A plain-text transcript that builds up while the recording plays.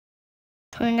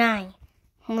Today,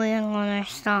 we're gonna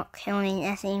start killing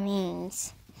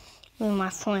SCPs with my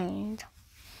friend.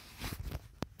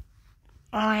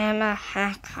 I am a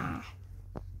hacker,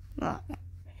 but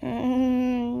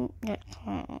don't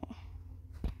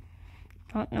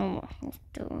know what he's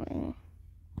doing.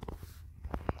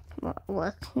 But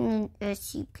we're killing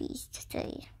SCPs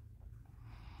today.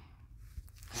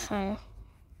 So,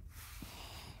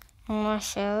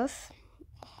 myself,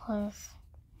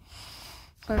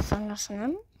 because I'm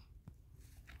listening.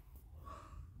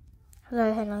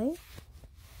 Hello, hello.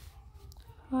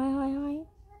 Hi.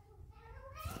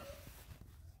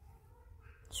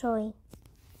 Sorry.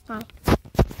 Hi.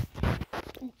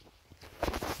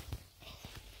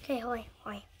 Okay,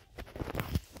 hi.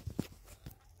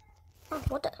 Oh,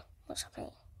 what's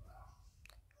happening?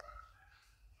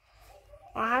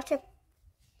 I have to.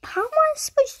 How am I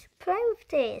supposed to play with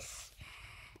this?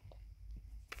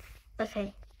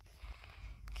 Okay.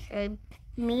 So,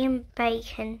 me and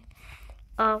Bacon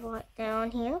are right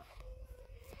down here.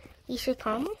 You should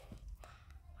come.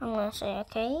 I'm gonna say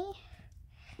okay.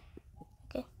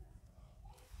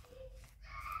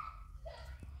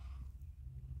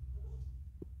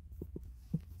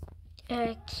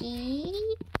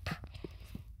 Keep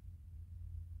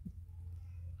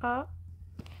up.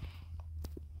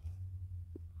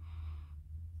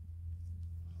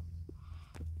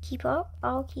 Keep up.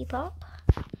 I'll keep up.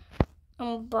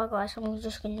 Bye guys, I'm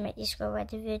just gonna make this go right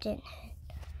to the end.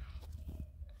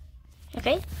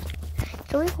 Okay?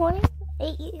 So we're recording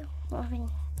 8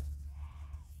 nothing.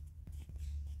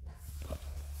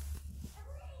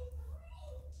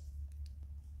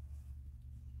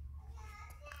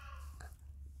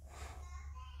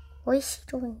 What is he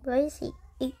doing? Where is he?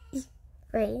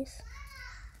 Where he is?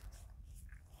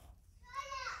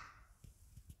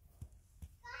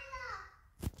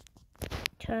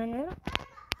 Turn it.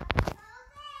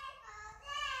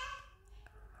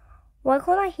 Why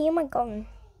can't I hear my gun?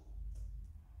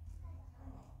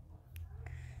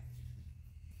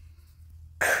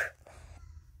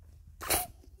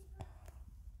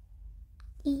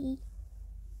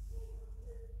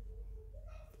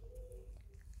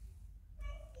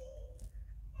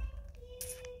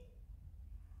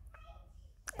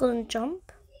 Gonna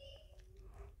jump.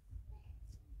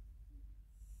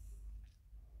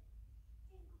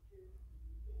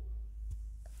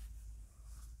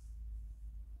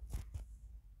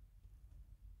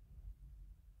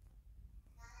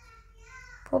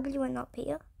 Probably went up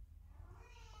here.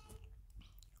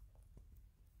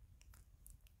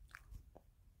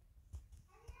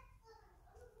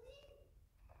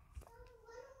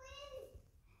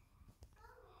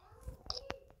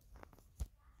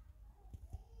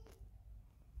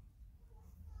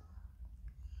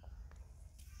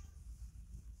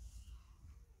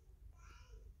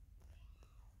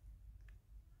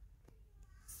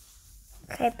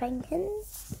 Okay, Bacon.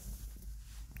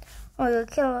 Oh, you'll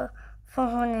kill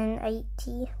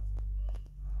 480.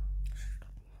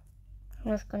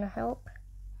 I'm just gonna help.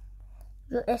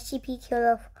 Your SCP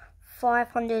killer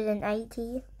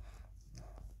 580.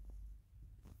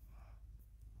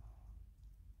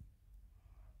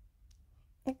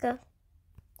 Okay.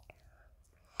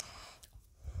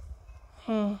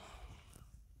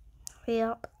 Hurry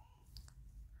up.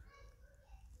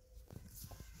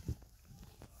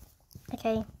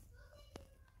 Okay.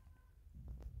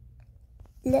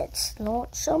 Let's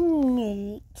launch some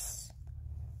nukes.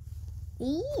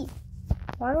 Eee!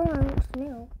 Why don't I launch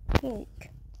now? Nuke.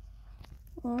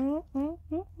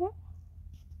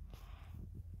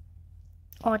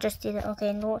 Oh, I just did it.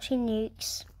 Okay, launching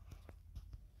nukes.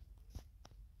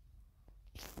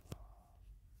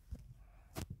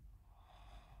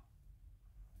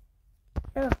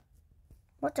 Oh,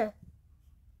 what the?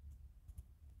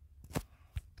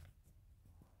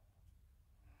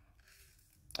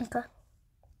 Okay.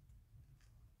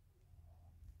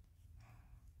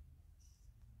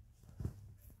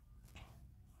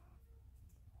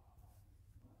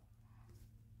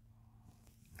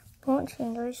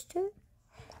 Launching those two.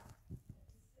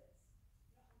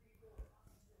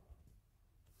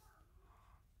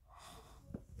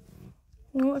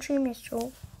 Launching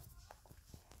missile.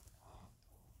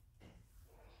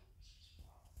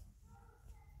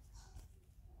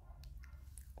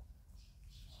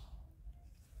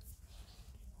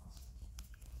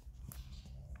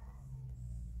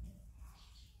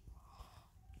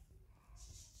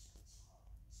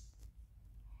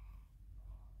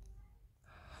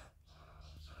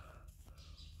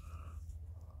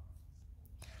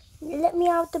 Let me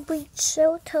out the breach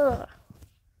shelter.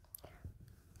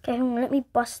 Okay, let me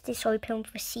bust this open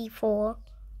for C4.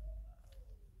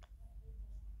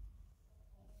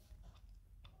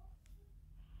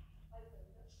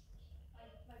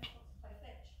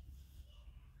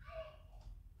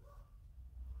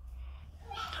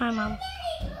 Hi, Mum.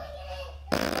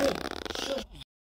 Hey.